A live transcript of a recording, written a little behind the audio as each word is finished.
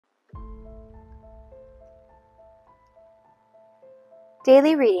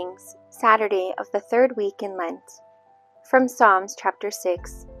Daily Readings, Saturday of the third week in Lent. From Psalms chapter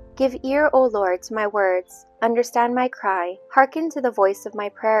 6. Give ear, O Lord, to my words. Understand my cry. Hearken to the voice of my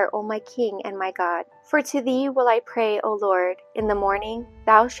prayer, O my King and my God. For to thee will I pray, O Lord. In the morning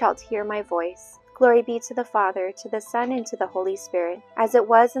thou shalt hear my voice. Glory be to the Father, to the Son, and to the Holy Spirit, as it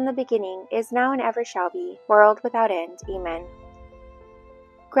was in the beginning, is now, and ever shall be, world without end. Amen.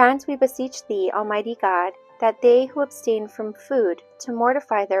 Grant, we beseech thee, Almighty God, that they who abstain from food to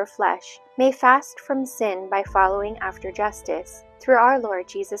mortify their flesh may fast from sin by following after justice. Through our Lord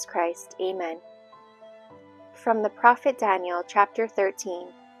Jesus Christ. Amen. From the prophet Daniel, chapter 13.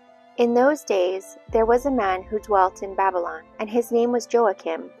 In those days there was a man who dwelt in Babylon, and his name was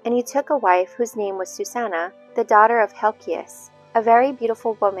Joachim, and he took a wife whose name was Susanna, the daughter of Hilkiah, a very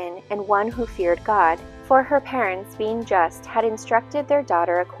beautiful woman and one who feared God. For her parents, being just, had instructed their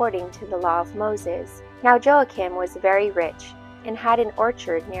daughter according to the law of Moses. Now Joachim was very rich, and had an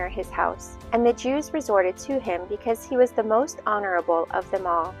orchard near his house, and the Jews resorted to him because he was the most honorable of them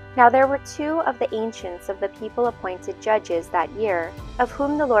all. Now there were two of the ancients of the people appointed judges that year, of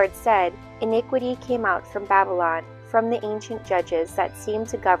whom the Lord said, Iniquity came out from Babylon, from the ancient judges that seemed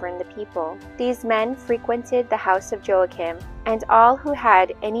to govern the people. These men frequented the house of Joachim, and all who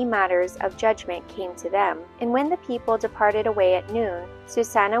had any matters of judgment came to them. And when the people departed away at noon,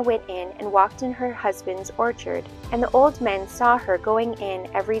 Susanna went in and walked in her husband's orchard. And the old men saw her going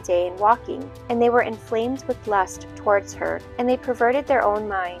in every day and walking, and they were inflamed with lust towards her. And they perverted their own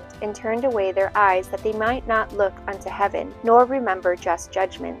mind, and turned away their eyes that they might not look unto heaven, nor remember just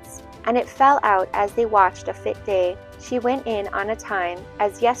judgments. And it fell out as they watched a fit day, she went in on a time,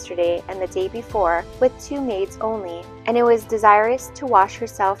 as yesterday and the day before, with two maids only, and it was desirous to wash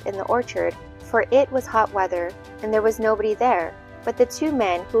herself in the orchard, for it was hot weather, and there was nobody there, but the two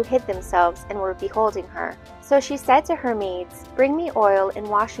men who hid themselves and were beholding her. So she said to her maids, Bring me oil and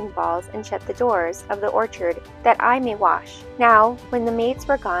washing balls, and shut the doors of the orchard, that I may wash. Now, when the maids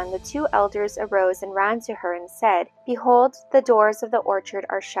were gone, the two elders arose and ran to her and said, Behold, the doors of the orchard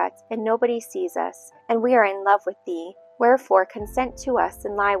are shut, and nobody sees us, and we are in love with thee. Wherefore consent to us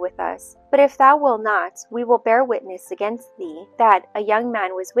and lie with us. But if thou wilt not, we will bear witness against thee, that a young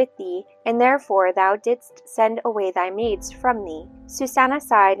man was with thee, and therefore thou didst send away thy maids from thee. Susanna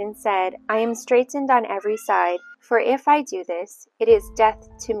sighed and said, I am straitened on every side. For if I do this, it is death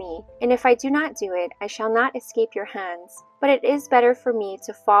to me, and if I do not do it, I shall not escape your hands. But it is better for me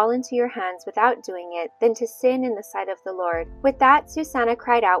to fall into your hands without doing it, than to sin in the sight of the Lord. With that Susanna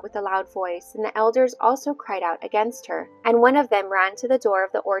cried out with a loud voice, and the elders also cried out against her. And one of them ran to the door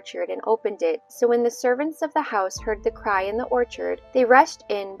of the orchard and opened it. So when the servants of the house heard the cry in the orchard, they rushed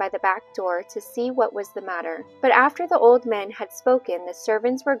in by the back door to see what was the matter. But after the old men had spoken, the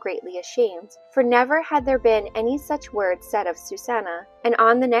servants were greatly ashamed, for never had there been any such word said of Susanna. And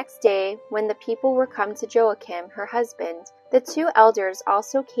on the next day, when the people were come to Joachim, her husband, the two elders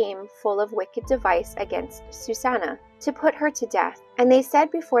also came full of wicked device against Susanna, to put her to death. And they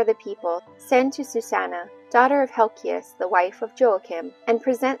said before the people, Send to Susanna, daughter of Hilkiah, the wife of Joachim. And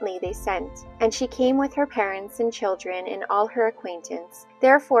presently they sent. And she came with her parents and children and all her acquaintance.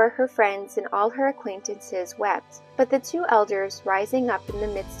 Therefore her friends and all her acquaintances wept. But the two elders, rising up in the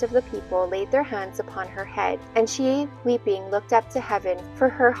midst of the people, laid their hands upon her head. And she, weeping, looked up to heaven, for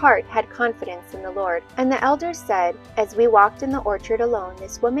her heart had confidence in the Lord. And the elders said, As we walked in the orchard alone,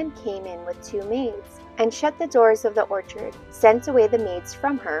 this woman came in with two maids, and shut the doors of the orchard, sent away the maids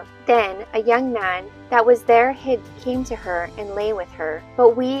from her. Then a young man that was there hid came to her and lay with her.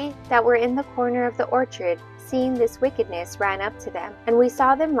 But we that were in the corner of the orchard, seeing this wickedness, ran up to them, and we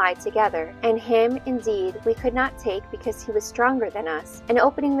saw them lie together. And him, indeed, we could not take, because he was stronger than us. And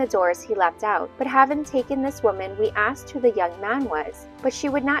opening the doors, he leapt out. But having taken this woman, we asked who the young man was. But she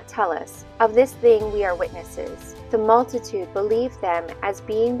would not tell us. Of this thing we are witnesses. The multitude believed them as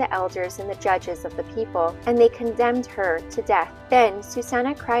being the elders and the judges of the people, and they condemned her to death. Then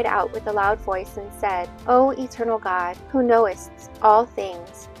Susanna cried out with a loud voice and said, O eternal God, who knowest all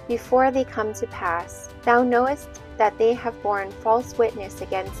things before they come to pass, thou knowest that they have borne false witness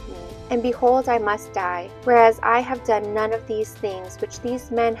against me. And behold, I must die, whereas I have done none of these things which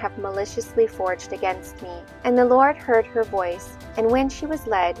these men have maliciously forged against me. And the Lord heard her voice, and when she was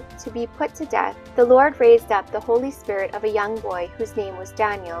led to be put to death, the Lord raised up the Holy Spirit of a young boy whose name was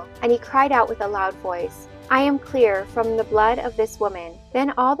Daniel, and he cried out with a loud voice, I am clear from the blood of this woman.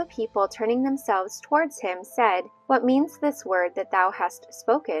 Then all the people, turning themselves towards him, said, What means this word that thou hast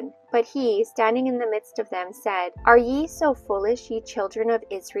spoken? But he, standing in the midst of them, said, Are ye so foolish, ye children of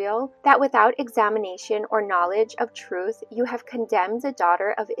Israel, that without examination or knowledge of truth you have condemned a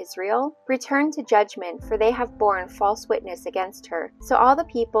daughter of Israel? Return to judgment, for they have borne false witness against her. So all the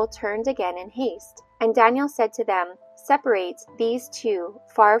people turned again in haste. And Daniel said to them, Separate these two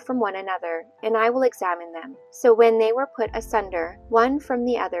far from one another, and I will examine them. So when they were put asunder, one from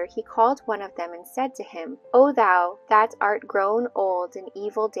the other, he called one of them and said to him, O thou that art grown old in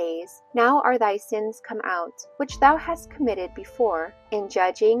evil days, now are thy sins come out, which thou hast committed before, in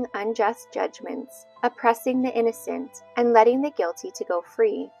judging unjust judgments, oppressing the innocent, and letting the guilty to go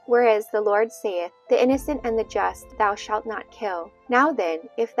free. Whereas the Lord saith, The innocent and the just thou shalt not kill. Now then,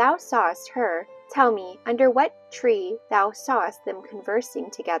 if thou sawest her, tell me, under what tree thou sawest them conversing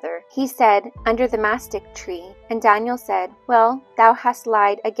together? He said, Under the mastic tree. And Daniel said, Well, thou hast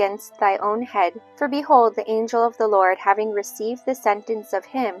lied against thy own head. For behold, the angel of the Lord, having received the sentence of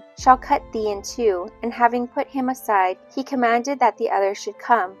him, shall cut thee in two. And having put him aside, he commanded that the other should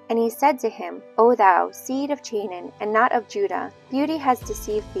come. And he said to him, O thou, seed of Canaan, and not of Judah, beauty has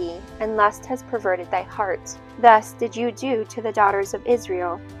deceived thee, and lust has perverted thy heart. Thus did you do to the daughters of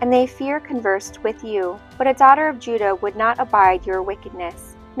Israel, and they fear conversed with you. But a daughter of Judah would not abide your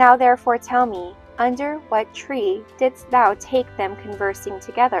wickedness. Now therefore tell me, under what tree didst thou take them conversing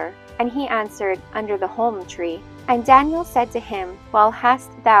together? And he answered, Under the holm tree. And Daniel said to him, Well,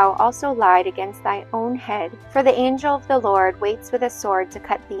 hast thou also lied against thy own head? For the angel of the Lord waits with a sword to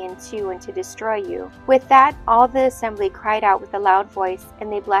cut thee in two and to destroy you. With that all the assembly cried out with a loud voice,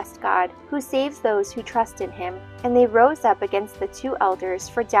 and they blessed God, who saves those who trust in him. And they rose up against the two elders,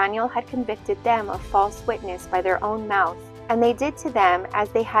 for Daniel had convicted them of false witness by their own mouth. And they did to them as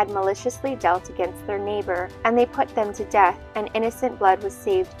they had maliciously dealt against their neighbor, and they put them to death, and innocent blood was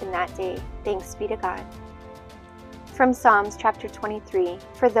saved in that day. Thanks be to God. From Psalms chapter 23,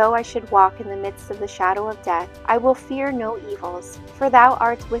 For though I should walk in the midst of the shadow of death, I will fear no evils, for thou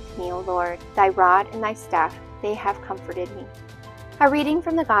art with me, O Lord. Thy rod and thy staff, they have comforted me. A reading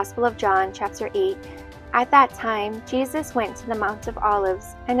from the Gospel of John chapter 8. At that time, Jesus went to the Mount of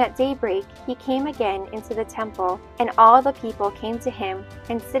Olives, and at daybreak he came again into the temple, and all the people came to him,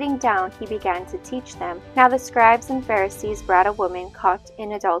 and sitting down he began to teach them. Now the scribes and Pharisees brought a woman caught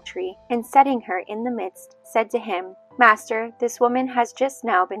in adultery, and setting her in the midst, said to him, Master, this woman has just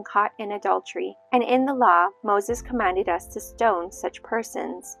now been caught in adultery, and in the law Moses commanded us to stone such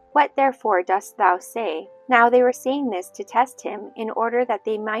persons. What therefore dost thou say? Now they were saying this to test him, in order that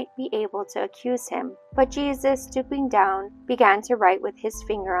they might be able to accuse him. But Jesus, stooping down, began to write with his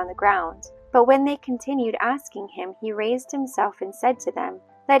finger on the ground. But when they continued asking him, he raised himself and said to them,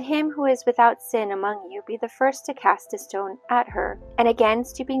 Let him who is without sin among you be the first to cast a stone at her. And again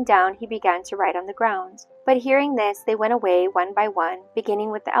stooping down, he began to write on the ground. But hearing this, they went away one by one, beginning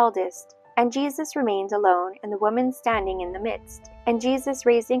with the eldest. And Jesus remained alone, and the woman standing in the midst. And Jesus,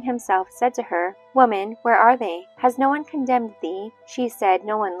 raising himself, said to her, Woman, where are they? Has no one condemned thee? She said,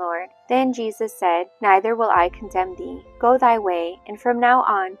 No one, Lord. Then Jesus said, Neither will I condemn thee. Go thy way, and from now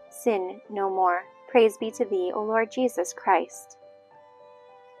on sin no more. Praise be to thee, O Lord Jesus Christ.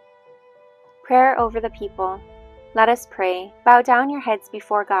 Prayer over the people. Let us pray. Bow down your heads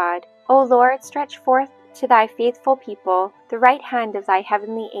before God. O Lord, stretch forth to thy faithful people the right hand of thy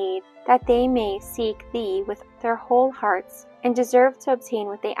heavenly aid, that they may seek thee with their whole hearts, and deserve to obtain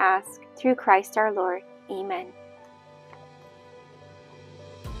what they ask, through Christ our Lord. Amen.